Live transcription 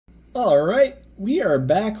Alright, we are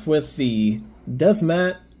back with the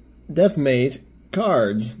Deathmate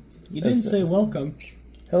cards. You didn't say welcome.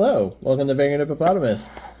 Hello, welcome to Vagrant Hippopotamus.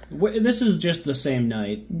 This is just the same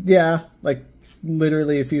night. Yeah, like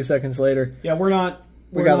literally a few seconds later. Yeah, we're not...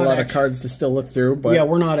 We got a lot of cards to still look through, but... Yeah,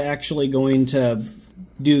 we're not actually going to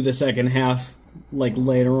do the second half, like,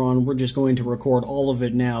 later on. We're just going to record all of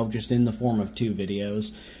it now, just in the form of 2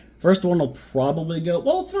 videos. First one will probably go...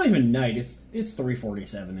 Well, it's not even night. It's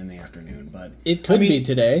 3:47 in the afternoon, but... It could be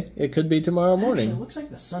today. It could be tomorrow morning. Actually, it looks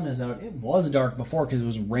like the sun is out. It was dark before because it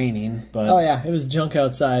was raining, but... Oh, yeah. It was junk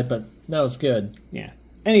outside, but now it's good. Yeah.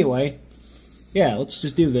 Anyway, yeah, let's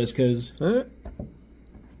just do this, because...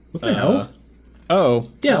 What the hell? Oh.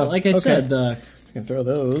 Yeah, like I said, I can throw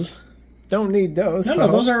those. Don't need those. No,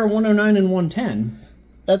 those are 109 and 110.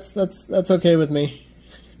 That's okay with me.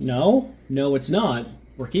 No, it's not.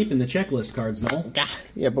 We're keeping the checklist cards, Noel.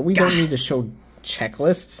 Yeah, but we don't need to show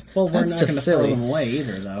checklists. Well, we're That's not just going to silly. throw them away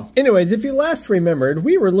either, though. Anyways, if you last remembered,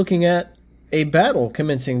 we were looking at a battle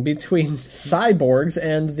commencing between cyborgs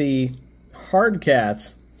and the hard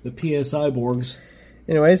cats. The PSI-borgs.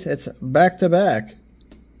 Anyways, it's back to back.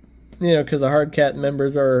 You know, because the hard cat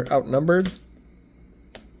members are outnumbered.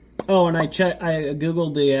 Oh, and I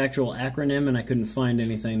googled the actual acronym and I couldn't find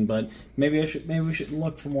anything, but maybe we should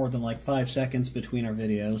look for more than like 5 seconds between our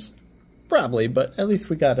videos. Probably, but at least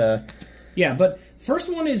we got a... Yeah, but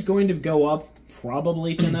first one is going to go up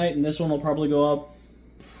probably tonight, and this one will probably go up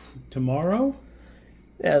tomorrow?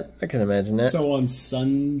 Yeah, I can imagine that. So on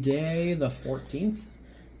Sunday the 14th?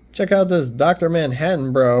 Check out this Dr.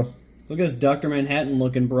 Manhattan, bro. Look at this Dr. Manhattan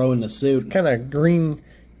looking bro in the suit. Kind of green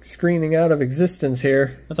screening out of existence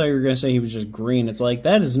here. I thought you were going to say he was just green. It's like,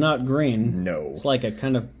 that is not green. No. It's like a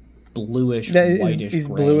kind of bluish, Yeah, whitish he's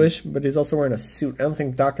gray. bluish, but he's also wearing a suit. I don't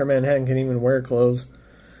think Dr. Manhattan can even wear clothes.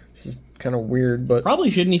 It's just kind of weird, but... Probably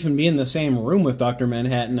shouldn't even be in the same room with Dr.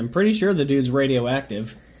 Manhattan. I'm pretty sure the dude's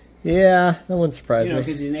radioactive. Yeah, that wouldn't surprise You know, me.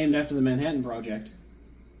 because he's named after the Manhattan Project.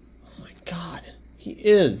 Oh my god, he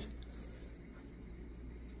is.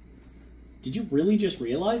 Did you really just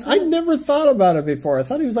realize that? I never thought about it before. I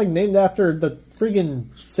thought he was like named after the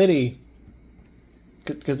friggin' city.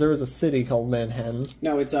 Because there was a city called Manhattan.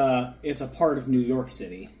 No, it's a part of New York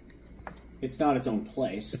City. It's not its own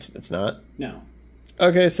place. It's not? No.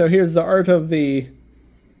 Okay, so here's the art of the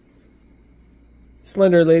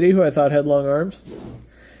slender lady who I thought had long arms.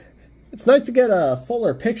 It's nice to get a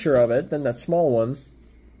fuller picture of it than that small one.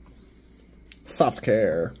 Soft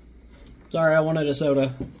care. Sorry, I wanted a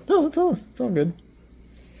soda. No, it's all good.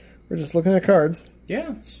 We're just looking at cards.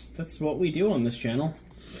 Yeah, that's what we do on this channel.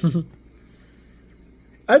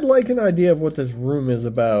 I'd like an idea of what this room is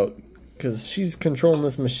about, because she's controlling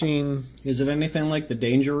this machine. Is it anything like the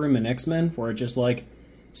Danger Room in X-Men, where it just, like,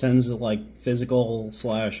 sends, like,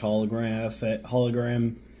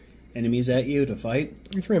 physical/hologram enemies at you to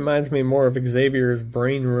fight? This reminds me more of Xavier's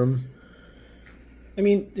brain room. I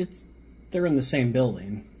mean, they're in the same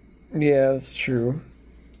building. Yeah, that's true.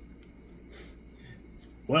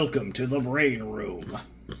 Welcome to the brain room.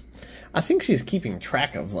 I think she's keeping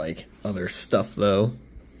track of, like, other stuff, though.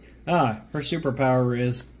 Ah, her superpower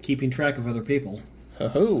is keeping track of other people.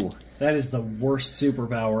 Oh. That is the worst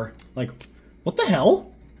superpower. Like, what the hell?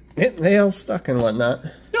 They all stuck and whatnot.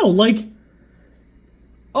 No, like...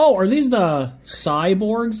 Oh, are these the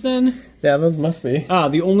cyborgs, then? Yeah, those must be. Ah,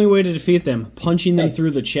 the only way to defeat them, punching them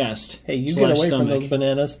through the chest. Hey, you get away stomach. from those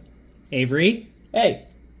bananas. Avery? Hey,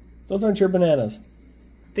 those aren't your bananas.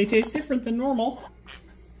 They taste different than normal.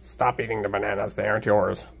 Stop eating the bananas, they aren't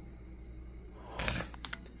yours.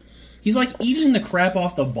 He's like eating the crap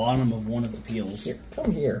off the bottom of one of the peels. Here,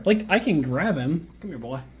 come here. Like, I can grab him. Come here,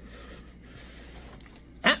 boy.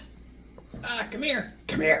 Come here.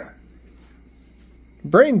 Come here.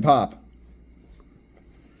 Brain pop.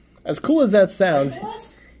 As cool as that sounds,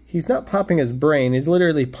 he's not popping his brain, he's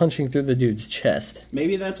literally punching through the dude's chest.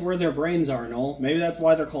 Maybe that's where their brains are, Noel. Maybe that's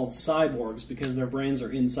why they're called cyborgs, because their brains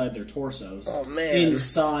are inside their torsos. Oh, man.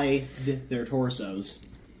 Inside their torsos.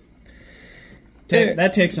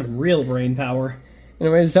 That takes some real brain power.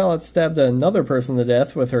 Anyways, Zealot stabbed another person to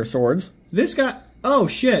death with her swords. This guy... Oh,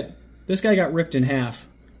 shit. This guy got ripped in half.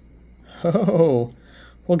 Oh,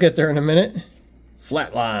 we'll get there in a minute.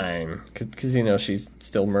 Flatline. Because, you know, she's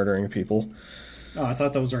still murdering people. Oh, I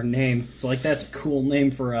thought that was her name. It's like, that's a cool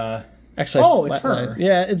name for, Actually, oh, it's her.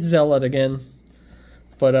 Yeah, it's Zealot again.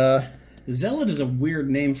 But, Zealot is a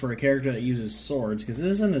weird name for a character that uses swords, because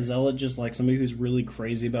isn't a zealot just like somebody who's really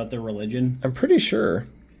crazy about their religion? I'm pretty sure.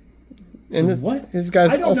 And So what? This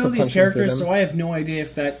guy's I don't also know these punching through characters, them. so I have no idea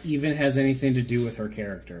if that even has anything to do with her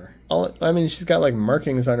character. I mean, she's got like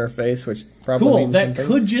markings on her face, which probably Cool, means that something.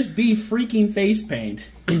 could just be freaking face paint.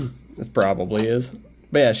 It probably is.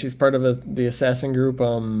 But yeah, she's part of the assassin group.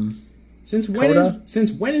 Since Coda?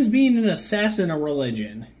 when is being an assassin a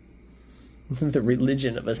religion? The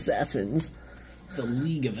religion of assassins. The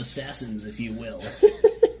League of Assassins, if you will.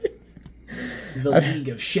 The League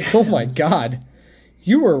of Shadows. Oh my god.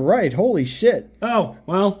 You were right. Holy shit. Oh,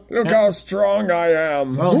 well. Look how strong I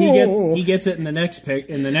am. Well, Whoa. he gets it in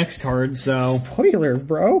the next card, so Spoilers,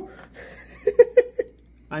 bro.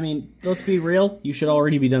 I mean, let's be real, you should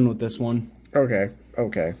already be done with this one. Okay.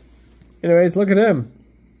 Anyways, look at him.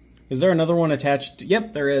 Is there another one attached?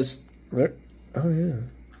 Yep, there is. Look. Oh, yeah.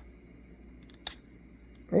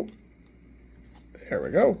 Oh. There we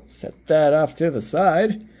go. Set that off to the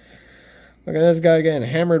side. Look at this guy getting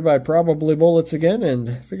hammered by probably bullets again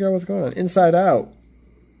and figure out what's going on. Inside out.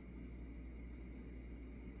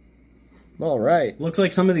 All right. Looks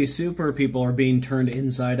like some of these super people are being turned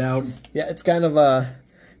inside out. Yeah, it's kind of,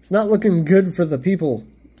 it's not looking good for the people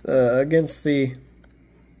against the...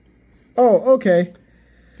 Oh, okay.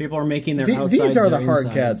 People are making their outsides These are their the hard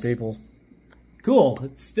cat insides. people. Cool.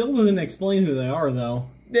 It still doesn't explain who they are, though.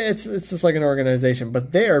 It's just like an organization,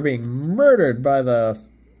 but they are being murdered by the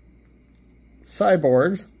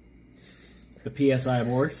cyborgs. The PSI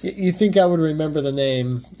Borgs. You think I would remember the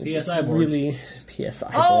name? PSI Borgs. Really, PSI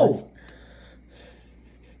Borgs. Oh!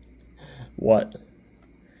 What?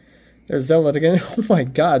 There's Zealot again. Oh my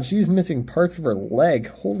god, she's missing parts of her leg.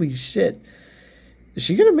 Holy shit. Is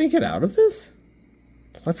she gonna make it out of this?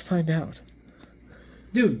 Let's find out.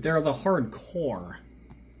 Dude, they're the hardcore.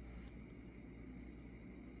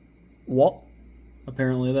 What?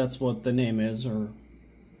 Apparently that's what the name is, or...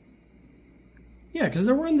 Yeah, because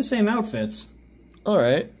they're wearing the same outfits.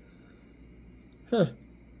 Alright. Huh.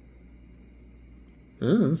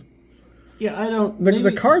 Yeah, I don't...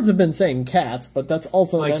 The cards have been saying cats, but that's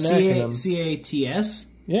also like an acronym. C-A-T-S?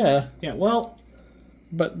 Yeah. Yeah, well...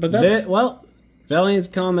 But that's...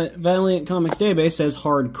 Valiant Comics Database says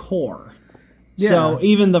hardcore. Yeah. So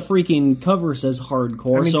even the freaking cover says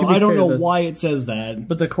hardcore, I mean, so to be I don't fair, know why it says that.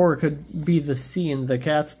 But the core could be the C in the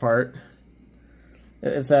cats part.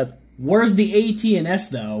 If that... Where's the A, T, and S,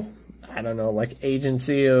 though? I don't know, like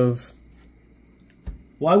agency of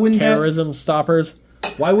Why wouldn't terrorism stoppers.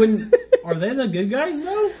 Why wouldn't... Are they the good guys,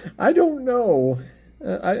 though? I don't know.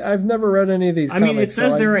 I've never read any of these I comics. mean, it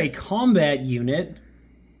says so they're a combat unit.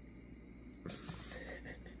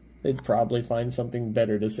 They'd probably find something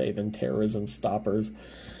better to say than terrorism stoppers.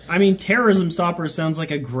 I mean, terrorism stoppers sounds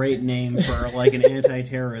like a great name for, like, an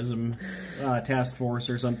anti-terrorism task force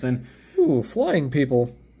or something. Ooh, flying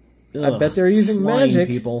people. Ugh, I bet they're using flying magic.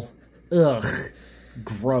 people. Ugh.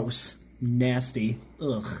 Gross. Nasty.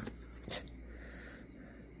 Ugh.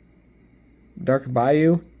 Dark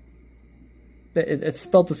Bayou. It's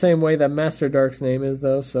spelled the same way that Master Dark's name is,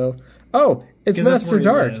 though, so... Oh, it's 'Cause that's Master where you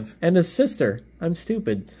Dark live. and his sister. I'm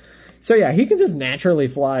stupid. So yeah, he can just naturally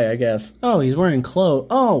fly, I guess. Oh, he's wearing clothes.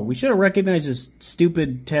 Oh, we should have recognized his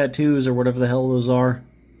stupid tattoos or whatever the hell those are.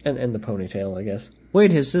 And the ponytail, I guess.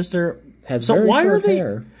 Wait, his sister... Has So very why are short they...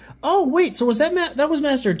 hair. Oh, wait, so was that was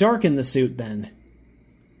Master Dark in the suit, then?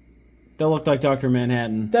 That looked like Dr.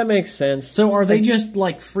 Manhattan. That makes sense. So are they just,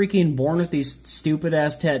 like, freaking born with these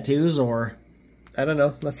stupid-ass tattoos, or... I don't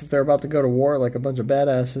know, unless if they're about to go to war like a bunch of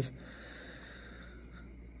badasses.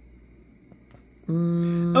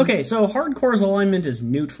 Okay, so Hardcore's alignment is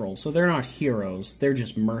neutral, so they're not heroes. They're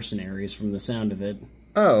just mercenaries from the sound of it.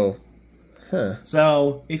 Oh. Huh.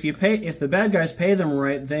 So, if the bad guys pay them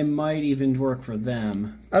right, they might even work for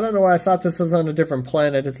them. I don't know why I thought this was on a different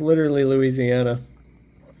planet. It's literally Louisiana.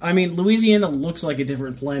 I mean, Louisiana looks like a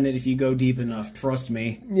different planet if you go deep enough, trust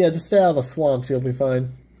me. Yeah, just stay out of the swamps, you'll be fine.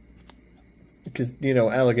 Because, you know,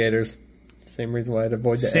 alligators. Same reason why I'd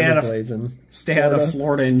avoid the Everglades and Stay out of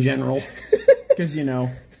Florida in general. Because, you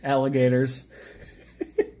know, alligators.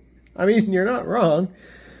 I mean, you're not wrong.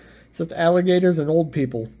 It's just alligators and old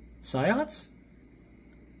people. Psyots?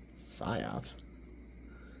 Psyots.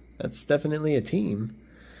 That's definitely a team.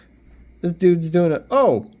 This dude's doing a...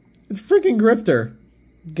 Oh! It's freaking Grifter.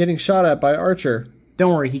 Getting shot at by Archer.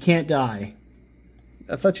 Don't worry, he can't die.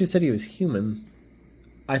 I thought you said he was human.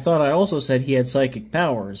 I thought I also said he had psychic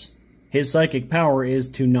powers. His psychic power is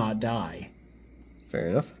to not die. Fair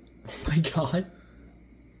enough. Oh my god.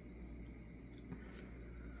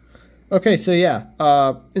 Okay, so yeah.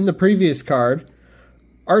 In the previous card,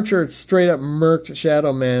 Archer straight up murked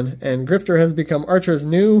Shadow Man, and Grifter has become Archer's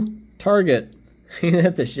new target. Ain't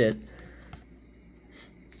that the shit?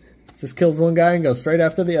 Just kills one guy and goes straight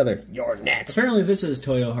after the other. You're next. Apparently this is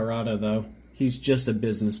Toyo Harada, though. He's just a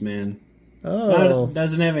businessman. Oh.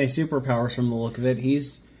 Doesn't have any superpowers from the look of it.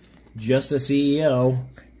 He's just a CEO.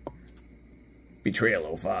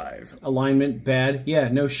 Betrayal 05. Alignment, bad. Yeah,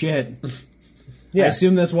 no shit. Yeah. I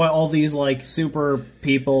assume that's why all these, like, super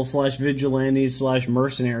people / vigilantes /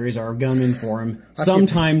 mercenaries are gunning for him.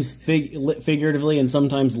 Sometimes figuratively and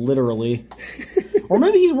sometimes literally. Or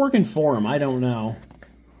maybe he's working for him. I don't know.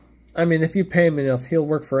 I mean, if you pay him enough, he'll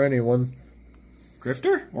work for anyone.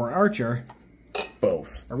 Grifter or Archer?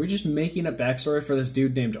 Both. Are we just making a backstory for this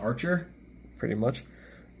dude named Archer? Pretty much.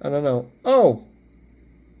 I don't know. Oh!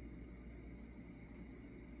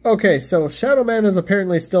 Okay, so Shadow Man is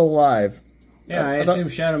apparently still alive. Yeah, I assume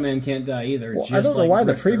Shadow Man can't die either. Well, just I don't know like why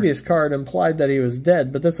Grifter. the previous card implied that he was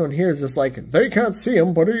dead, but this one here is just like, they can't see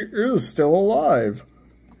him, but he is still alive.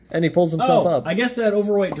 And he pulls himself up. I guess that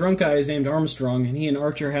overweight drunk guy is named Armstrong, and he and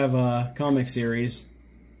Archer have a comic series.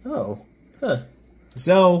 Oh. Huh.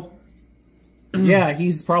 So, yeah,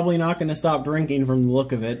 he's probably not going to stop drinking from the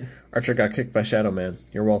look of it. Archer got kicked by Shadow Man.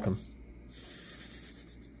 You're welcome.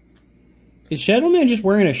 Is Shadow Man just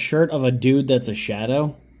wearing a shirt of a dude that's a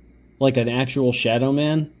shadow? Like an actual Shadow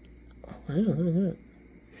Man? Oh, look at that.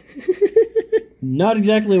 Not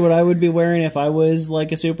exactly what I would be wearing if I was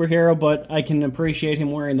like a superhero, but I can appreciate him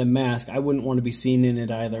wearing the mask. I wouldn't want to be seen in it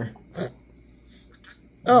either.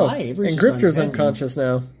 Oh, Hi, Avery's and just Grifter's unhappy. unconscious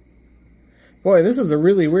now. Boy, this is a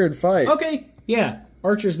really weird fight. Okay, yeah.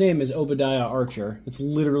 Archer's name is Obadiah Archer. It's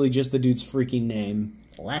literally just the dude's freaking name.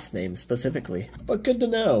 Last name specifically. But good to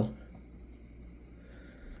know.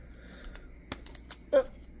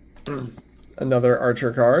 Another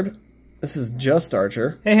Archer card. This is just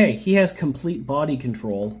Archer. Hey, he has complete body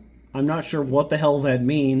control. I'm not sure what the hell that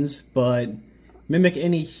means, but mimic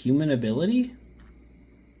any human ability?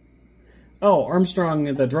 Oh, Armstrong,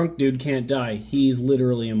 the drunk dude, can't die. He's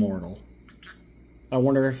literally immortal. I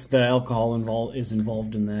wonder if the alcohol is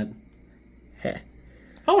involved in that. Heh.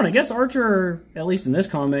 Oh, and I guess Archer, at least in this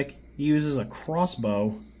comic, uses a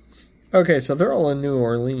crossbow. Okay, so they're all in New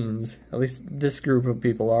Orleans. At least this group of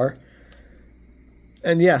people are.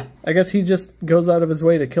 And yeah, I guess he just goes out of his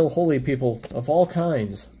way to kill holy people of all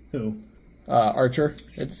kinds. Who? Archer.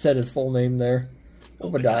 It said his full name there.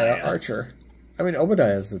 Obadiah Archer. I mean,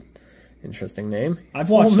 Obadiah is an interesting name. I've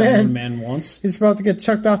watched Iron Man once. He's about to get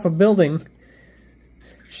chucked off a building.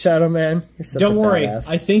 Shadow Man. You're such Don't a worry, badass.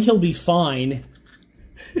 I think he'll be fine.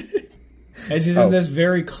 As he's in this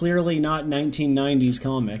very clearly not 1990s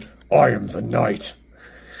comic. I am the Knight.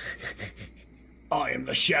 I am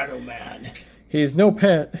the Shadow Man. He's no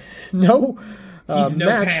pant. No. He's no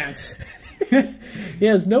match. pants. He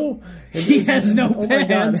has no. He has no Oh my God.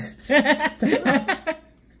 pants.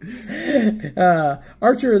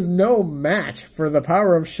 Archer is no match for the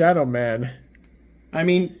power of Shadow Man. I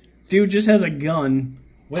mean, dude just has a gun.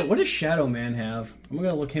 Wait, what does Shadow Man have? I'm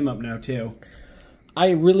gonna look him up now, too.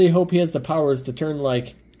 I really hope he has the powers to turn,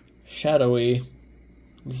 like, shadowy.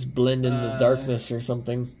 Just blend in the darkness or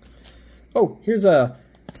something. Oh, here's a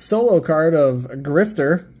solo card of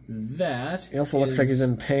Grifter. That He also looks like he's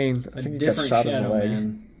in pain. I think he got shot in the leg.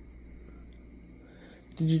 Man.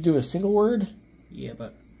 Did you do a single word? Yeah,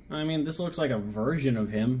 but I mean, this looks like a version of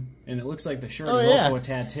him, and it looks like the shirt Oh, is yeah. also a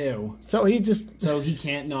tattoo. So he just... So he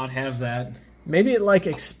can't not have that. Maybe it, like,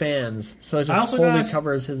 expands. So it just fully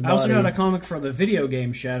covers his body. I also got a comic for the video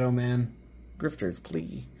game Shadow Man. Grifter's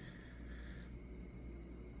plea.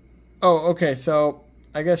 Oh, okay, so...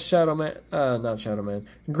 I guess Shadow Man... not Shadow Man.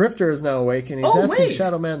 Grifter is now awake, and he's asking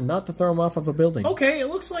Shadow Man not to throw him off of a building. Okay, it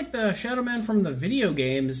looks like the Shadow Man from the video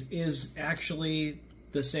games is actually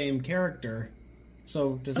the same character.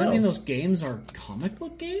 So, does that mean those games are comic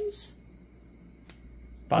book games?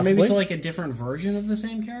 Possibly. Or maybe it's like a different version of the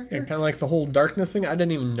same character? Yeah, kind of like the whole darkness thing. I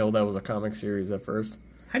didn't even know that was a comic series at first.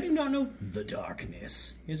 How do you not know The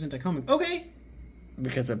Darkness isn't a comic? Okay.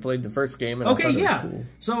 Because I played the first game and I Okay, thought it yeah. was cool.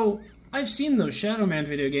 So, I've seen those Shadow Man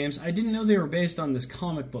video games. I didn't know they were based on this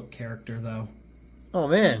comic book character, though. Oh,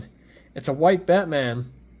 man. It's a white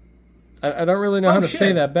Batman. I don't really know how to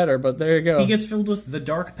say that better, but there you go. He gets filled with the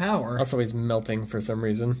dark power. Also, he's melting for some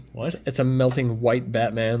reason. What? It's a melting white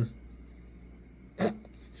Batman.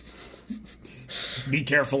 Be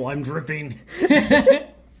careful, I'm dripping.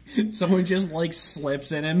 Someone just, like,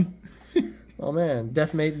 slips in him. Oh, man.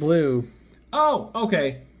 Deathmate Blue. Oh,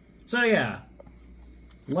 okay. So, yeah.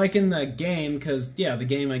 Like in the game, because, yeah, the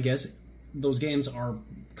game, I guess, those games are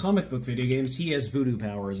comic book video games. He has voodoo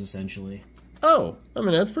powers, essentially. Oh, I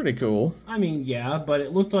mean, that's pretty cool. I mean, yeah, but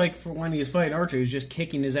it looked like for when he was fighting Archer, he was just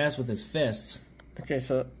kicking his ass with his fists. Okay,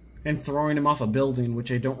 so And throwing him off a building,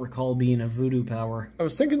 which I don't recall being a voodoo power. I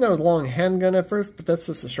was thinking that was long handgun at first, but that's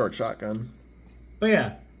just a short shotgun. But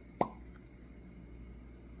yeah.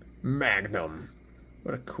 Magnum.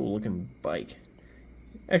 What a cool looking bike.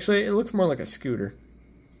 Actually, it looks more like a scooter.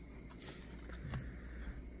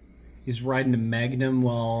 He's riding a Magnum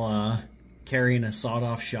while carrying a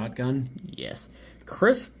sawed-off shotgun. Yes.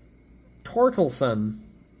 Chris Torkelson.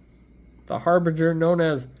 The harbinger known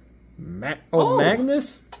as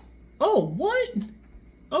Magnus? Oh, what?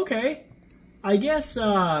 Okay. I guess,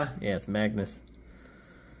 Yeah, it's Magnus.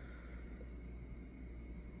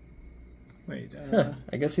 Wait,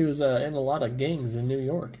 I guess he was in a lot of gangs in New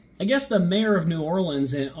York. I guess the mayor of New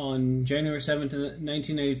Orleans on January 7th,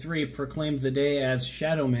 1993 proclaimed the day as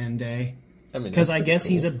Shadow Man Day. I mean, because I guess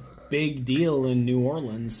he's a big deal in New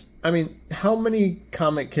Orleans. I mean, how many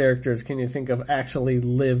comic characters can you think of actually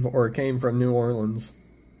live or came from New Orleans?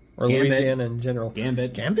 Or Gambit. Louisiana in general?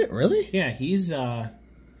 Gambit. Gambit, really? Yeah, he's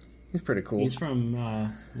pretty cool. He's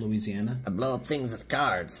from Louisiana. I blow up things with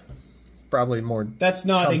cards. Probably more. That's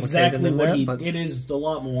not exactly what that, but it is a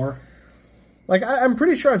lot more. Like, I'm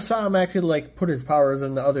pretty sure I saw him actually, like, put his powers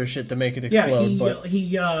into other shit to make it explode.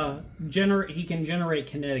 Yeah, he can generate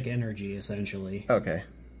kinetic energy, essentially. Okay.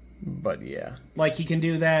 But, yeah. Like, he can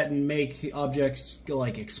do that and make objects,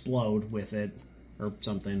 like, explode with it. Or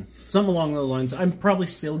something. Something along those lines. I'm probably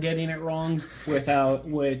still getting it wrong without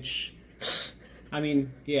which... I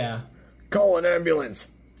mean, yeah. Call an ambulance.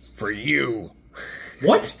 For you.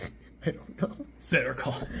 What? I don't know. Better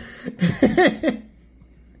call.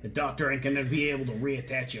 The doctor ain't gonna be able to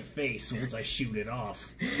reattach your face once I shoot it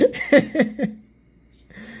off.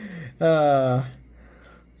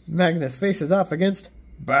 Magnus faces off against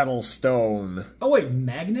Battlestone. Oh wait,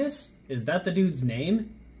 Magnus? Is that the dude's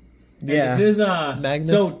name? Yeah. His, Magnus.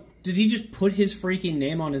 So, did he just put his freaking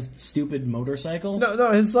name on his stupid motorcycle?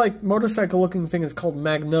 No, his, like, motorcycle-looking thing is called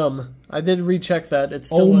Magnum. I did recheck that. It's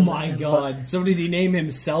still Oh my god. So did he name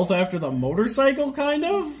himself after the motorcycle, kind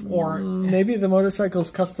of? Or maybe the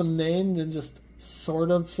motorcycle's custom named and just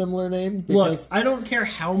sort of similar name? Look, I don't care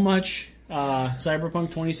how much Cyberpunk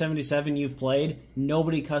 2077 you've played,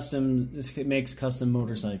 nobody makes custom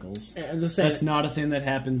motorcycles. I'm just saying, That's not a thing that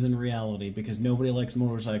happens in reality, because nobody likes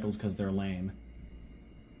motorcycles because they're lame.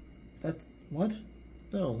 That's... What?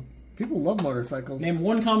 No. People love motorcycles. Name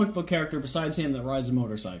one comic book character besides him that rides a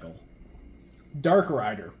motorcycle. Dark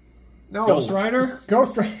Rider. No. Ghost Rider?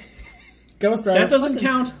 Ghost Rider. Ghost Rider. That doesn't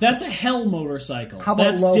count. That's a hell motorcycle. How about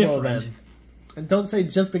That's Lobo, different. then? And don't say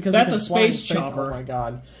just because That's you a can fly in space chopper. Oh my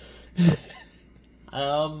god.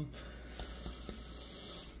 I'm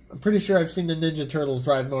pretty sure I've seen the Ninja Turtles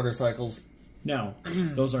drive motorcycles. No,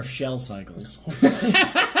 those are shell cycles.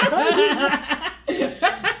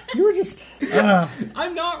 You were just...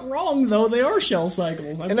 I'm not wrong, though. They are shell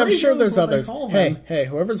cycles. And I'm sure there's others. Hey,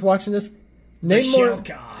 whoever's watching this, name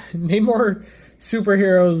more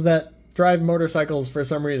superheroes that drive motorcycles for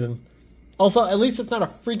some reason. Also, at least it's not a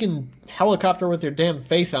freaking helicopter with your damn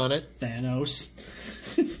face on it. Thanos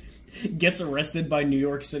gets arrested by New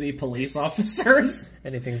York City police officers.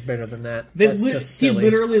 Anything's better than that. He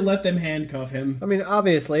literally let them handcuff him. I mean,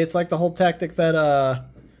 obviously, it's like the whole tactic that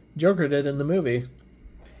Joker did in the movie.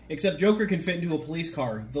 Except Joker can fit into a police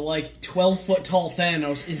car. The, 12-foot tall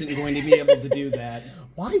Thanos isn't going to be able to do that.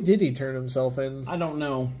 Why did he turn himself in? I don't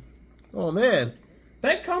know. Oh, man.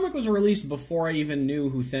 That comic was released before I even knew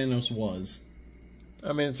who Thanos was.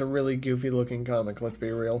 I mean, it's a really goofy-looking comic, let's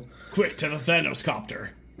be real. Quick to the Thanos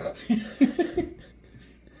copter.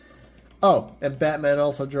 Oh, and Batman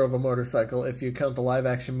also drove a motorcycle, if you count the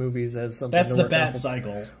live-action movies as something. That's the Bat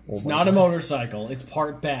Cycle. It's not a motorcycle. It's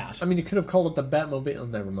part bat. I mean, you could have called it the Batmobile. Oh,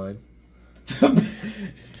 never mind.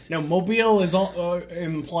 No, mobile is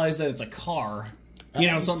implies that it's a car. You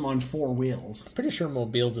know, something on four wheels. Pretty sure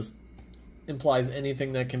mobile just implies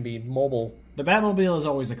anything that can be mobile. The Batmobile is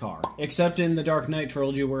always a car, except in the Dark Knight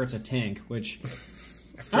trilogy where it's a tank, which...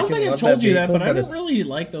 I don't think I've told you that, but I don't really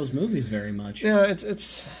like those movies very much. Yeah,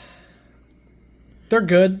 it's... They're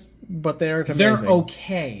good, but they aren't amazing. They're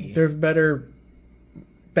okay. There's better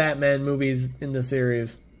Batman movies in the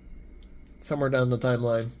series. Somewhere down the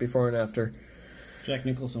timeline, before and after. Jack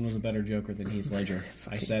Nicholson was a better Joker than Heath Ledger.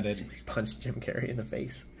 I said it. Punched Jim Carrey in the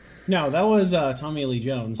face. No, that was Tommy Lee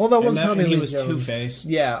Jones. Oh, that was Tommy Lee Jones. He was Two-Face.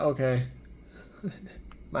 Yeah, okay.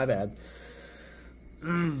 My bad.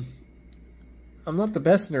 I'm not the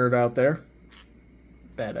best nerd out there.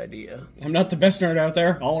 Bad idea. I'm not the best nerd out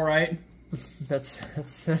there. All right. That's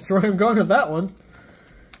where I'm going with that one.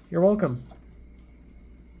 You're welcome.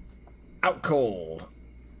 Out cold.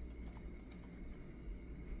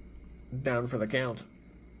 Down for the count.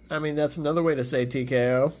 I mean, that's another way to say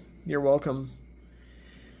TKO. You're welcome.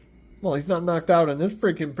 Well, he's not knocked out in this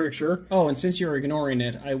freaking picture. Oh, and since you're ignoring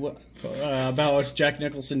it, about Jack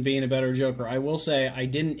Nicholson being a better Joker, I will say I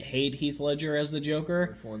didn't hate Heath Ledger as the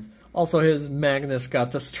Joker. Also, his Magnus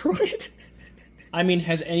got destroyed. I mean,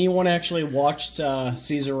 has anyone actually watched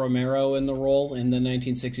Cesar Romero in the role in the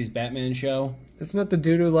 1960s Batman show? Isn't that the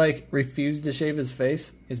dude who, like, refused to shave his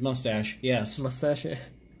face? His mustache, yes. Mustache, yeah.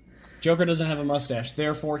 Joker doesn't have a mustache,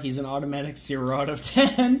 therefore he's an automatic 0 out of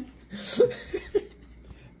 10.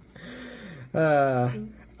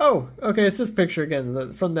 Oh, okay, it's this picture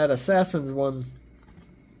again, from that Assassins one.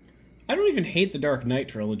 I don't even hate the Dark Knight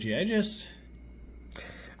trilogy,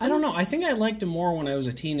 I don't know, I think I liked him more when I was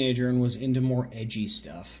a teenager and was into more edgy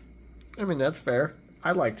stuff. I mean, that's fair.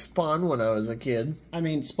 I liked Spawn when I was a kid. I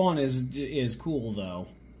mean, Spawn is cool, though.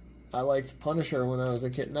 I liked Punisher when I was a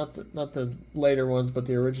kid. Not the later ones, but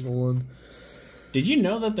the original one. Did you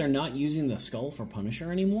know that they're not using the skull for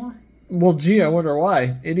Punisher anymore? Well, gee, I wonder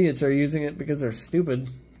why. Idiots are using it because they're stupid.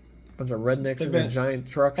 Bunch of rednecks in their giant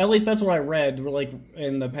trucks. At least that's what I read. Like,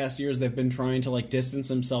 in the past years, they've been trying to, like, distance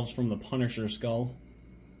themselves from the Punisher skull.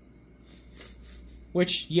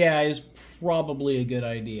 Which, yeah, is probably a good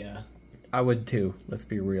idea. I would too, let's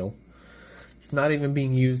be real. It's not even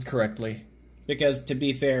being used correctly. Because, to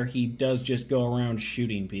be fair, he does just go around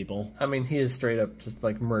shooting people. I mean, he is straight up just,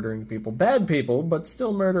 like, murdering people. Bad people, but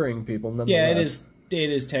still murdering people, nonetheless. Yeah,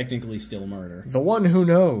 it is technically still murder. The one who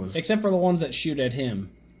knows. Except for the ones that shoot at him.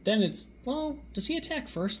 Then it's, well, does he attack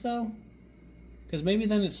first, though? Because maybe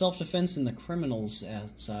then it's self-defense in the criminal's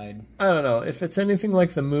side. I don't know. If it's anything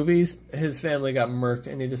like the movies, his family got murked,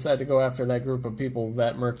 and he decided to go after that group of people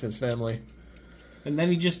that murked his family. And then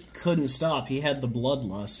he just couldn't stop. He had the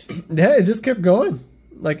bloodlust. Yeah, it just kept going.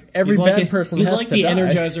 Like, every bad person has to die. He's like the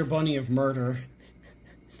Energizer Bunny of murder.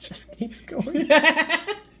 It just keeps going.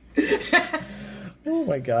 Oh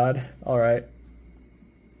my god. Alright.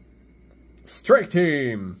 Strike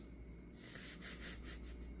Team!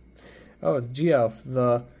 Oh, it's Geoff,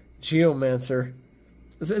 the Geomancer.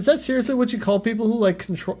 Is that seriously what you call people who, like,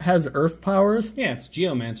 has earth powers? Yeah, it's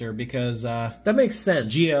Geomancer, because, that makes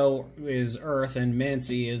sense. Geo is earth, and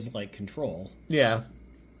Mancy is, like, control. Yeah.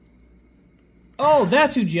 Oh,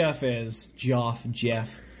 that's who Jeff is.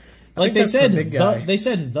 Jeff. Like they said, the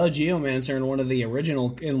Geomancer in one of the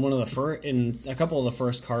original, in a couple of the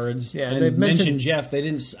first cards. Yeah, and they mentioned Jeff. They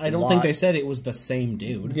didn't. I don't think they said it was the same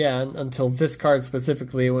dude. Yeah, until this card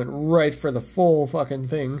specifically went right for the full fucking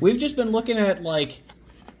thing. We've just been looking at like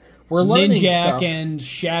we're learning Ninjak stuff. and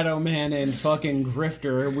Shadow Man and fucking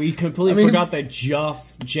Grifter. We completely forgot that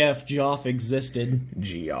Joff existed.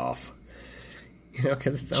 Geoff. You know,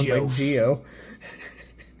 because it sounds like Geo.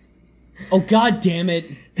 Oh, god damn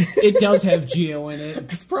it. It does have Geo in it.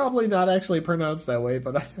 It's probably not actually pronounced that way,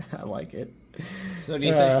 but I like it. So do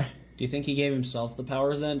you think he gave himself the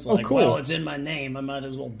powers then? It's like, cool. Well, it's in my name. I might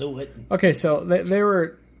as well do it. Okay, so they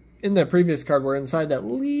were, in that previous card, were inside that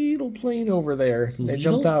little plane over there. They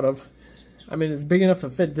jumped out of. I mean, it's big enough to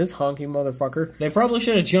fit this honky motherfucker. They probably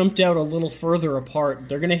should have jumped out a little further apart.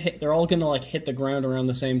 They're all gonna like hit the ground around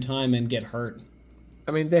the same time and get hurt.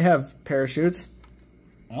 I mean, they have parachutes.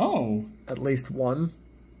 Oh. At least one.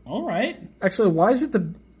 All right. Actually, why is it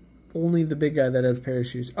only the big guy that has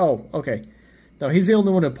parachutes? Oh, okay. No, he's the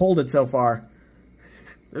only one who pulled it so far.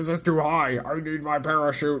 This is too high. I need my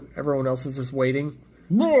parachute. Everyone else is just waiting.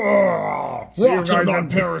 See you guys on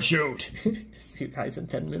parachute. See you guys in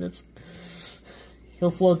 10 minutes.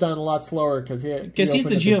 He'll float down a lot slower because he's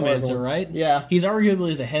the Geomancer, right? Yeah. He's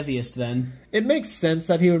arguably the heaviest then. It makes sense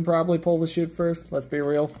that he would probably pull the chute first. Let's be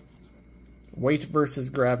real. Weight versus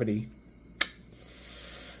gravity.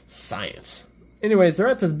 Science. Anyways, they're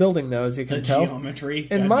at this building now, as you can tell. Geometry.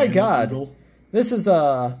 And my god, this is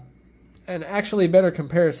an actually better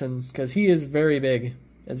comparison, because he is very big,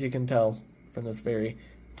 as you can tell from this very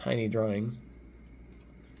tiny drawing.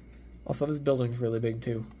 Also, this building's really big,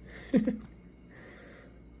 too.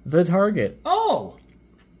 The target. Oh!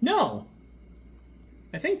 No!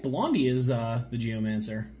 I think Blondie is the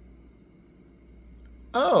Geomancer.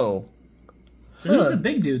 Oh. So who's the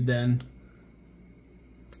big dude then?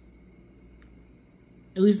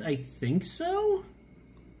 At least I think so?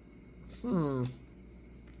 That's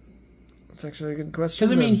actually a good question.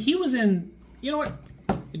 Because, I mean, he was in... You know what?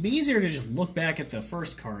 It'd be easier to just look back at the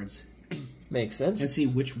first cards. Makes sense. And see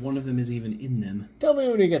which one of them is even in them. Tell me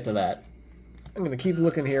when you get to that. I'm going to keep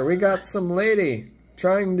looking here. We got some lady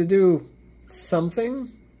trying to do something.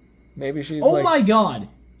 Maybe she's Oh my god!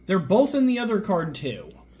 They're both in the other card,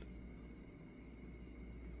 too.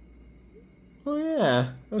 Oh,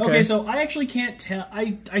 yeah. Okay, so I actually can't tell.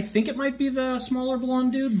 I think it might be the smaller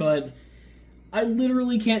blonde dude, but I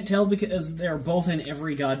literally can't tell because they're both in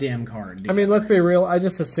every goddamn card. Together. I mean, let's be real. I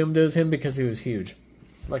just assumed it was him because he was huge.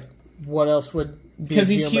 Like, what else would be because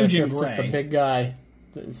he's huge and just a big guy?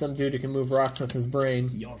 Some dude who can move rocks with his brain.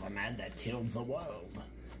 You're the man that killed the world.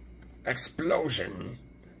 Explosion.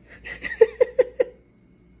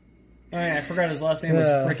 Oh yeah, I forgot his last name was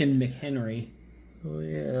frickin' McHenry. Oh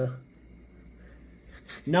yeah.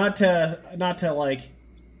 Not to like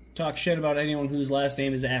talk shit about anyone whose last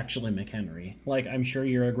name is actually McHenry. Like, I'm sure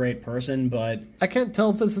you're a great person, but I can't tell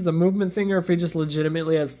if this is a movement thing or if he just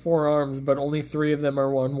legitimately has 4 arms, but only 3 of them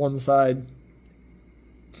are on one side.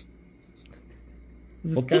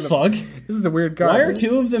 What the fuck? This is a weird card. Why are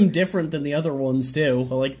 2 of them different than the other ones too?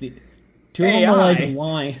 Like the 2 of them are like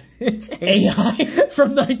why? It's AI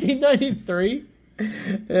from 1993.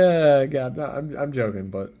 God, no, I'm joking,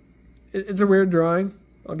 but it's a weird drawing.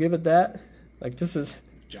 I'll give it that. Like, this is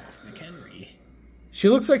Joff McHenry. She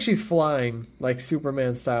looks like she's flying, like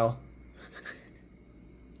Superman style.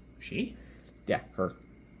 She? Yeah, her.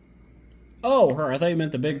 Oh, her. I thought you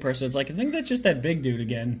meant the big person. It's like, I think that's just that big dude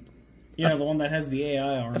again. You know, the one that has the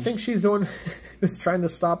AI arms. I think she's the one who's trying to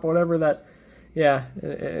stop whatever that... Yeah,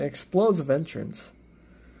 an explosive entrance.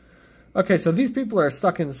 Okay, so these people are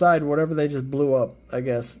stuck inside whatever they just blew up, I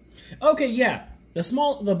guess. Okay, yeah.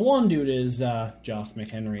 The blonde dude is Joff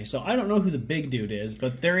McHenry, so I don't know who the big dude is,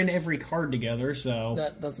 but they're in every card together, so...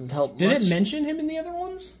 That doesn't help Did much. it mention him in the other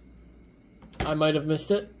ones? I might have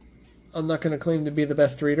missed it. I'm not going to claim to be the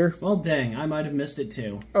best reader. Well, dang, I might have missed it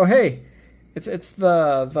too. Oh, hey! It's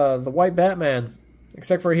the white Batman.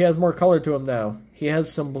 Except for he has more color to him now. He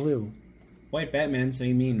has some blue. White Batman, so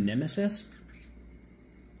you mean Nemesis?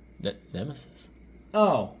 Nemesis?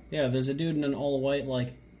 Oh, yeah, there's a dude in an all-white,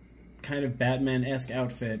 like, kind of Batman-esque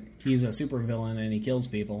outfit. He's a supervillain and he kills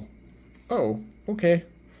people. Oh, okay.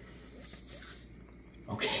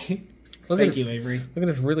 Okay. Thank you, Avery. Look at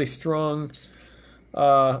this really strong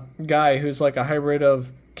guy who's like a hybrid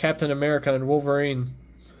of Captain America and Wolverine.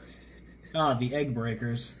 Ah, the Egg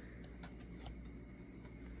Breakers.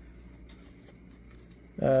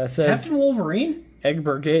 Says Captain Wolverine? Egg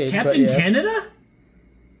Brigade. Captain Canada?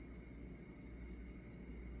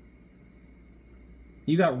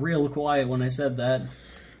 You got real quiet when I said that.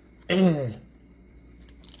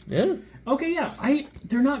 Yeah. Okay, yeah.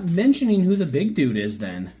 They're not mentioning who the big dude is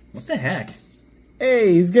then. What the heck?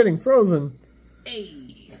 Hey, he's getting frozen.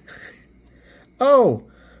 Hey. Oh,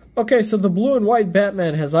 okay, so the blue and white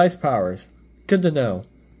Batman has ice powers. Good to know.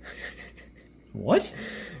 What?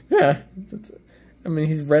 Yeah. I mean,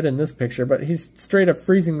 he's red in this picture, but he's straight up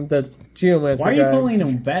freezing the Geomancer guy. Why are you calling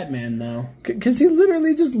him Batman, though? Because he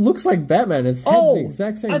literally just looks like Batman. His head's the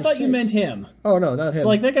exact same I thought shape. you meant him. Oh, no, not him. It's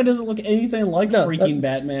like, that guy doesn't look anything like freaking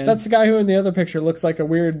Batman. That's the guy who in the other picture looks like a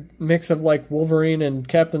weird mix of, like, Wolverine and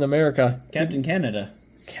Captain America. Captain Canada.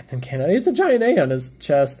 Captain Canada. He has a giant A on his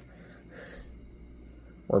chest.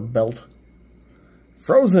 Or belt.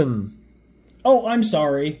 Frozen. Oh, I'm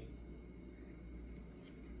sorry.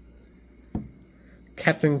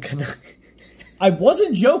 Captain Canada. I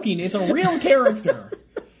wasn't joking. It's a real character.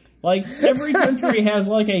 Like, every country has,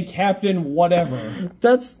 like, a captain whatever.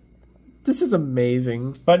 This is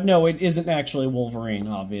amazing. But no, it isn't actually Wolverine,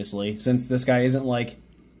 obviously, since this guy isn't, like,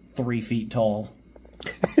 3 feet tall.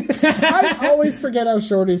 I always forget how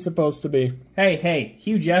short he's supposed to be. Hey,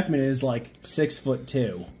 Hugh Jackman is, like,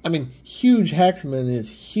 6'2". I mean, Hugh Jackman is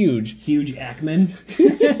huge. Hugh Jackman?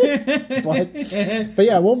 But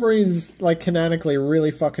yeah, Wolverine's, like, canonically really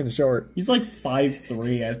fucking short. He's, like,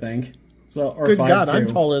 5'3", I think. So, or Good 5'2". God, I'm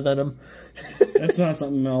taller than him. That's not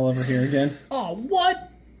something I'll ever hear again. Oh,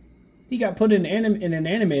 what? He got put in an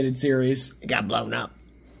animated series. He got blown up.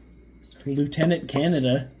 Lieutenant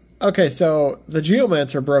Canada. Okay, so the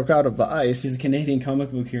Geomancer broke out of the ice. He's a Canadian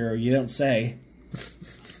comic book hero, you don't say.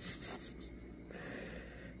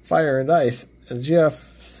 Fire and Ice. The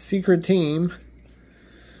GF secret team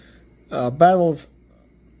battles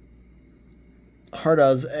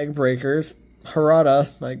Harada's Egg Breakers.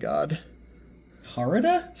 Harada, my god.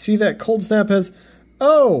 Harada? See that Cold Snap has...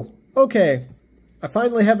 Oh, okay. I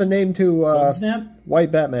finally have a name to... Cold Snap?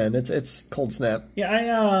 White Batman. It's Cold Snap.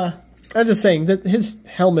 Yeah, I'm just saying that his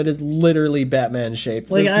helmet is literally Batman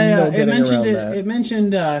shaped. Like There's no it mentioned around that. It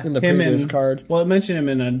mentioned in the him previous in card. Well, it mentioned him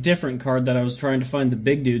in a different card that I was trying to find the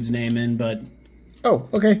big dude's name in, but Oh,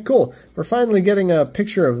 okay, cool. We're finally getting a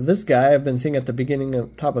picture of this guy I've been seeing at the beginning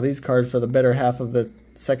of top of these cards for the better half of the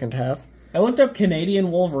second half. I looked up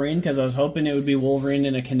Canadian Wolverine because I was hoping it would be Wolverine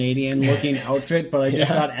in a Canadian-looking outfit, but I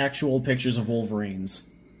just got actual pictures of Wolverines.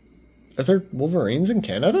 Are there Wolverines in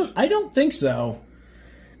Canada? I don't think so.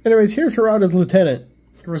 Anyways, here's Harada's lieutenant.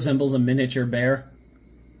 Resembles a miniature bear.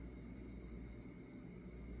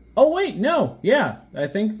 Oh, wait, no. Yeah, I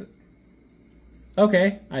think...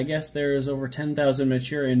 Okay, I guess there's over 10,000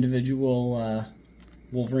 mature individual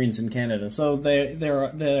Wolverines in Canada. So they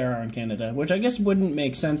are in Canada, which I guess wouldn't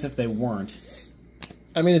make sense if they weren't.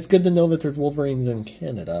 I mean, it's good to know that there's Wolverines in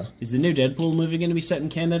Canada. Is the new Deadpool movie going to be set in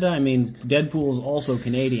Canada? I mean, Deadpool is also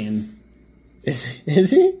Canadian. Is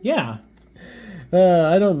he? Yeah.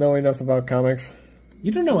 I don't know enough about comics.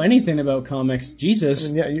 You don't know anything about comics. Jesus.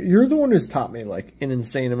 I mean, yeah, you're the one who's taught me, like, an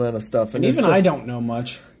insane amount of stuff. And even I don't know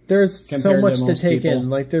much. There's so much to take in.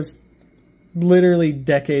 Like, there's literally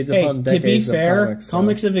decades upon decades of comics. To be fair,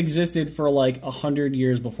 comics have existed for, like, 100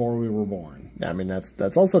 years before we were born. I mean,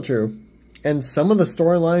 that's also true. And some of the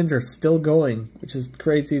storylines are still going, which is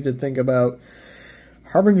crazy to think about.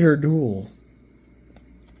 Harbinger Duel.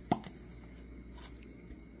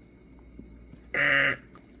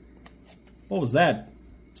 What was that?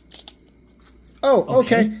 Oh,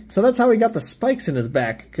 okay. So that's how he got the spikes in his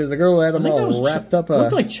back, because the girl had him all wrapped up. It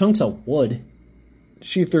looked like chunks of wood.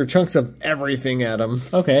 She threw chunks of everything at him.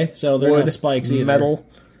 Okay, so they're not spikes either. Metal.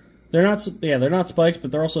 They're not. Yeah, they're not spikes,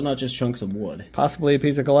 but they're also not just chunks of wood. Possibly a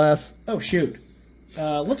piece of glass. Oh shoot!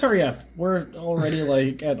 Let's hurry up. We're already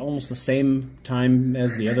like at almost the same time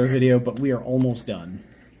as the other video, but we are almost done.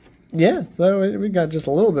 Yeah, so we got just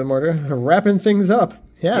a little bit more to wrapping things up.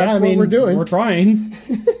 Yeah, that's what we're doing. We're trying.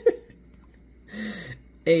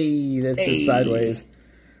 Hey, this is sideways.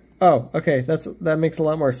 Oh, okay, that makes a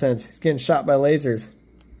lot more sense. He's getting shot by lasers.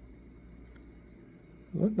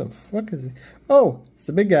 What the fuck is it? Oh, it's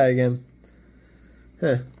the big guy again.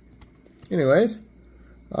 Huh. Anyways,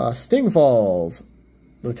 Sting Falls,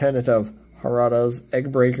 Lieutenant of Harada's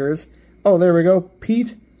Egg Breakers. Oh, there we go.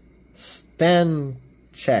 Pete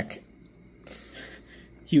Stanchek.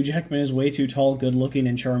 Hugh Jackman is way too tall, good-looking,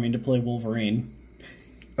 and charming to play Wolverine.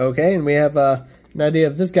 Okay, and we have an idea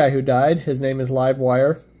of this guy who died. His name is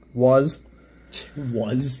Livewire. Was.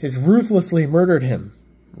 He's ruthlessly murdered him.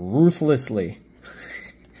 Ruthlessly.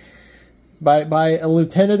 by a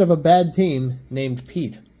lieutenant of a bad team named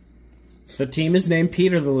Pete. The team is named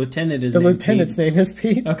Pete, or the lieutenant is named Pete? The lieutenant's name is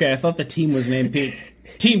Pete. Okay, I thought the team was named Pete.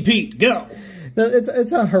 Team Pete, go!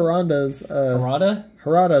 It's a Harada's. Harada?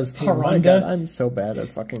 Harada's team. Harada? My God, I'm so bad at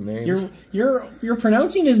fucking names. You're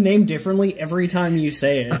pronouncing his name differently every time you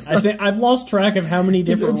say it. I think I've lost track of how many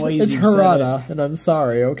different ways you've Harada, said it. And I'm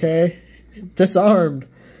sorry, okay? Disarmed.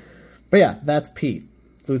 But yeah, that's Pete.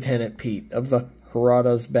 Lieutenant Pete of the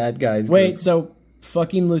Harada's bad guys group. Wait, so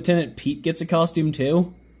fucking Lieutenant Pete gets a costume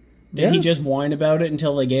too? Did he just whine about it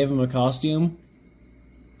until they gave him a costume?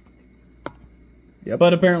 Yep.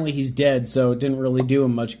 But apparently he's dead, so it didn't really do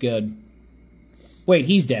him much good. Wait,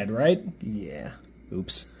 he's dead, right? Yeah.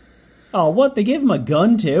 Oops. Oh, what? They gave him a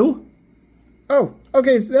gun too? Oh,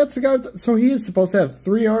 okay, so that's the guy. So he is supposed to have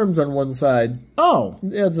 3 arms on one side. Oh.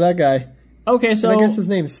 Yeah, it's that guy. Okay, so... And I guess his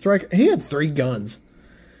name's Striker. He had 3 guns.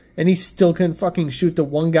 And he still couldn't fucking shoot the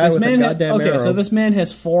one guy with a goddamn arrow. Okay, so this man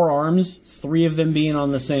has 4 arms, 3 of them being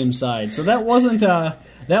on the same side. So that wasn't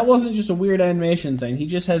just a weird animation thing. He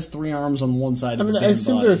just has 3 arms on one side of his damn body. I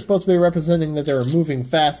assume they're supposed to be representing that they were moving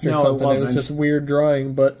fast or something. It was just weird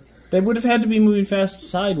drawing, but... They would have had to be moving fast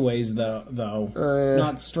sideways, though,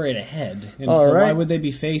 not straight ahead. And so why would they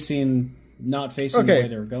be not facing the way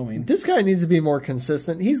they were going? This guy needs to be more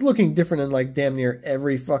consistent. He's looking different in, like, damn near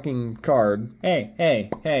every fucking card. Hey.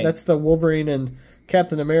 That's the Wolverine and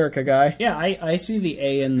Captain America guy. Yeah, I see the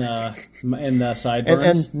A in the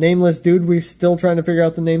sideburns. And Nameless Dude, we're still trying to figure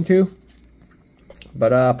out the name, too.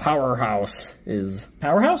 But, Powerhouse is...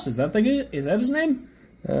 Powerhouse? Is that his name?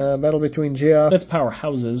 Battle between Geoff. That's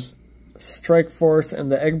Powerhouses. Strike Force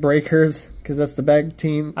and the Egg Breakers, because that's the bag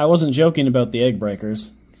team. I wasn't joking about the Egg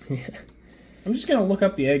Breakers. Yeah. I'm just gonna look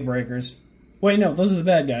up the Egg Breakers. Wait, no, those are the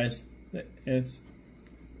bad guys. It's...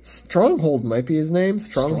 Stronghold might be his name.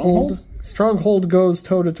 Stronghold goes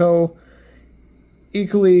toe-to-toe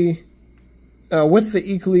equally... with the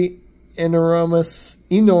equally enormous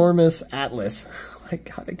Atlas. Oh my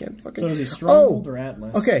God, I can't fucking... So is he Stronghold or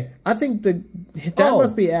Atlas? Okay, I think that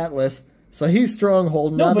must be Atlas. So he's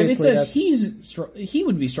Stronghold. No, but it says he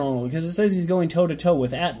would be Stronghold because it says he's going toe-to-toe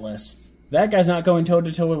with Atlas. That guy's not going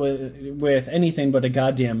toe-to-toe with anything but a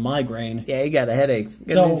goddamn migraine. Yeah, he got a headache.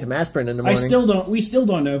 Gonna need some aspirin in the morning. We still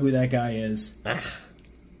don't know who that guy is.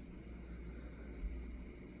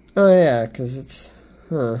 Oh yeah, because it's...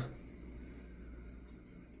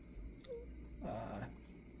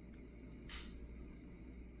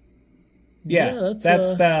 Yeah,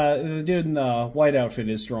 that's the dude in the white outfit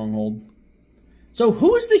is Stronghold. So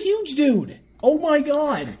who is the huge dude? Oh my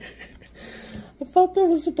God! I thought that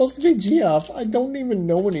was supposed to be Geoff. I don't even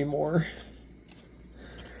know anymore.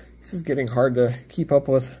 This is getting hard to keep up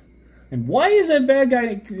with. And why is that bad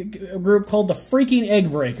guy group called the freaking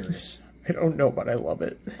Egg Breakers? I don't know, but I love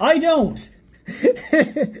it. I don't.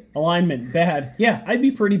 Alignment, bad. Yeah, I'd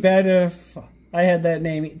be pretty bad if I had that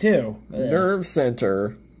name too. Nerve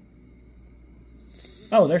center.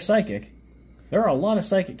 Oh, they're psychic. There are a lot of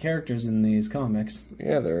psychic characters in these comics.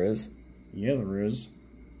 Yeah, there is. Yeah, there is.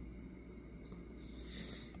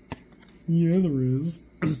 Yeah, there is.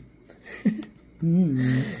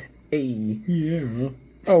 Hey. Yeah.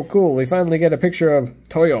 Oh, cool. We finally get a picture of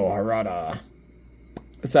Toyo Harada.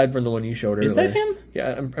 Aside from the one you showed earlier. Is that him?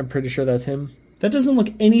 Yeah, I'm pretty sure that's him. That doesn't look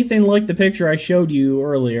anything like the picture I showed you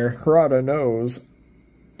earlier. Harada knows.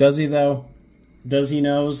 Does he, though? Does he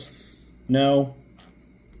knows? No.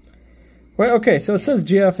 Well, okay, so it says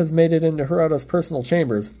GF has made it into Harada's personal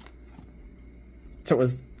chambers. So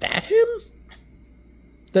was that him?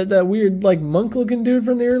 That weird, like, monk-looking dude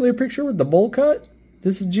from the earlier picture with the bowl cut?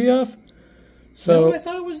 This is GF? So, No, I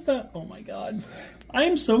thought it was the... Oh, my God. I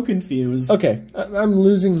am so confused. Okay, I'm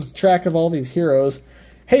losing track of all these heroes.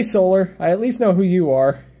 Hey, Solar, I at least know who you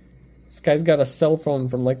are. This guy's got a cell phone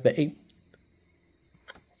from, like, the 8...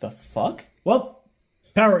 The fuck? Well,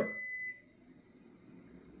 power...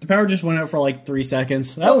 The power just went out for, like, 3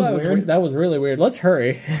 seconds. That was weird. That was really weird. Let's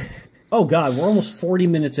hurry. Oh, God, we're almost 40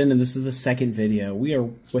 minutes in, and this is the second video. We are...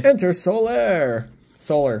 Enter Solar.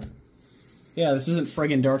 Solar. Yeah, this isn't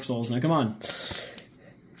friggin' Dark Souls. Now, come on.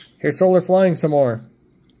 Here's Solar flying some more.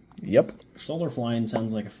 Yep. Solar flying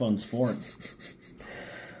sounds like a fun sport.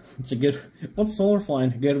 It's a good... What's solar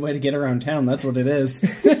flying? A good way to get around town. That's what it is.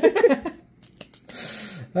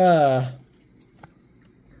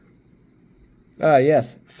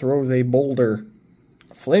 Yes. Throws a boulder.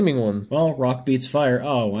 A flaming one. Well, rock beats fire.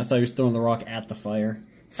 Oh, I thought he was throwing the rock at the fire.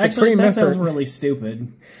 Supreme Actually, that sounds effort. really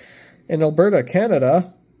stupid. In Alberta,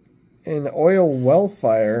 Canada, an oil well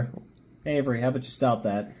fire. Hey, Avery, how about you stop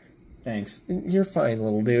that? Thanks. You're fine,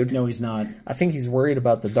 little dude. No, he's not. I think he's worried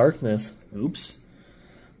about the darkness. Oops.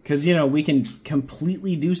 Because, you know, we can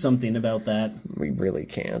completely do something about that. We really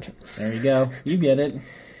can't. There you go. You get it.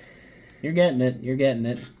 You're getting it. You're getting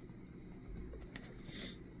it.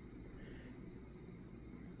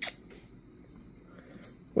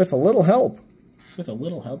 With a little help. With a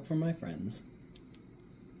little help from my friends.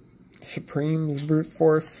 Supreme's brute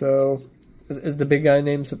force, so... Is the big guy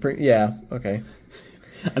named Supreme? Yeah, okay.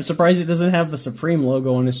 I'm surprised he doesn't have the Supreme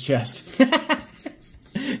logo on his chest.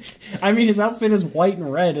 I mean, his outfit is white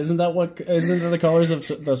and red. Isn't that the colors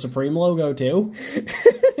of the Supreme logo, too?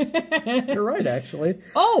 You're right, actually.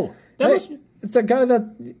 Oh! It's that guy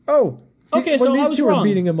that... Oh! Okay, so I was wrong.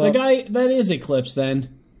 Beating him the up. guy... That is Eclipse,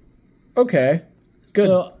 then. Okay. Good.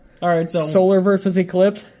 So, alright, so... Solar versus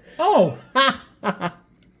Eclipse? Oh!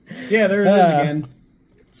 Yeah, there it is again.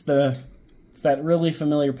 It's that really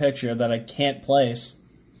familiar picture that I can't place.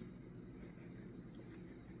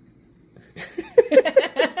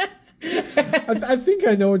 I think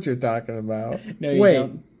I know what you're talking about. No, you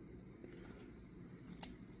don't.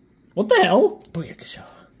 What the hell? Booyakasha.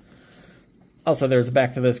 Also, there's a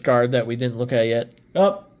back to this card that we didn't look at yet.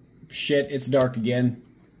 Oh, shit, it's dark again.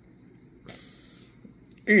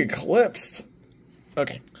 Eclipsed.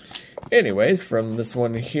 Okay. Anyways, from this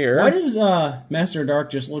one here... Why does Master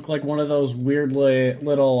Dark just look like one of those weird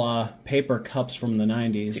little paper cups from the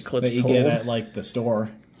 90s Eclipse that you get at, like, the store?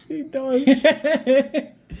 He does.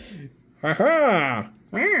 Haha!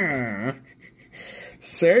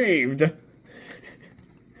 Saved.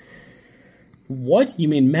 What? You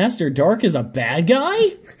mean Master Dark is a bad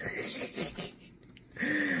guy?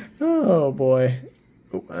 Oh, boy.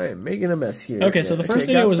 Oh, I am making a mess here. Okay, so the first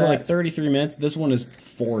video was like 33 minutes. This one is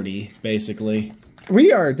 40, basically.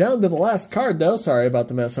 We are down to the last card, though. Sorry about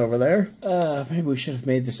the mess over there. Maybe we should have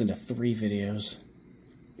made this into 3 videos.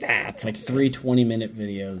 It's like 3 20-minute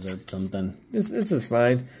videos or something. This is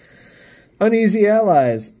fine. Uneasy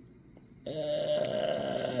Allies.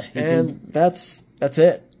 And that's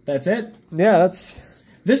it. That's it? Yeah, that's...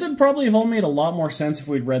 This would probably have all made a lot more sense if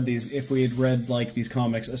we'd read these, if we had read like these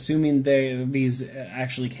comics, assuming these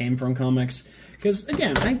actually came from comics. Because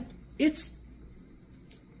again, I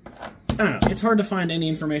don't know. It's hard to find any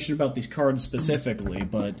information about these cards specifically,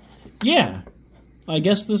 but yeah, I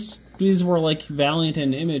guess these were like Valiant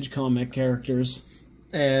and Image comic characters.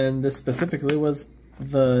 And this specifically was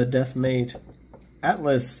the Deathmate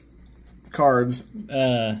Atlas cards.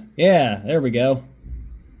 Yeah, there we go.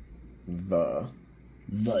 The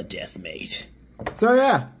Deathmate. So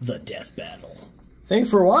yeah. The Death Battle. Thanks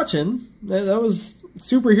for watching. That was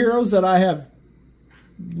superheroes that I have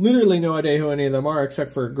literally no idea who any of them are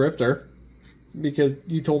except for Grifter. Because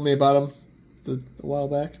you told me about them a while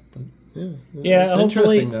back. But Yeah, It's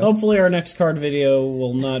interesting, though. hopefully our next card video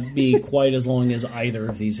will not be quite as long as either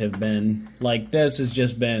of these have been. Like, this has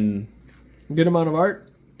just been... Good amount of art.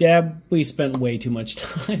 Yeah, we spent way too much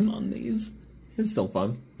time on these. It's still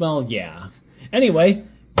fun. Well, yeah. Anyway,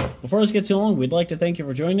 before this gets too long, we'd like to thank you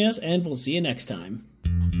for joining us, and we'll see you next time.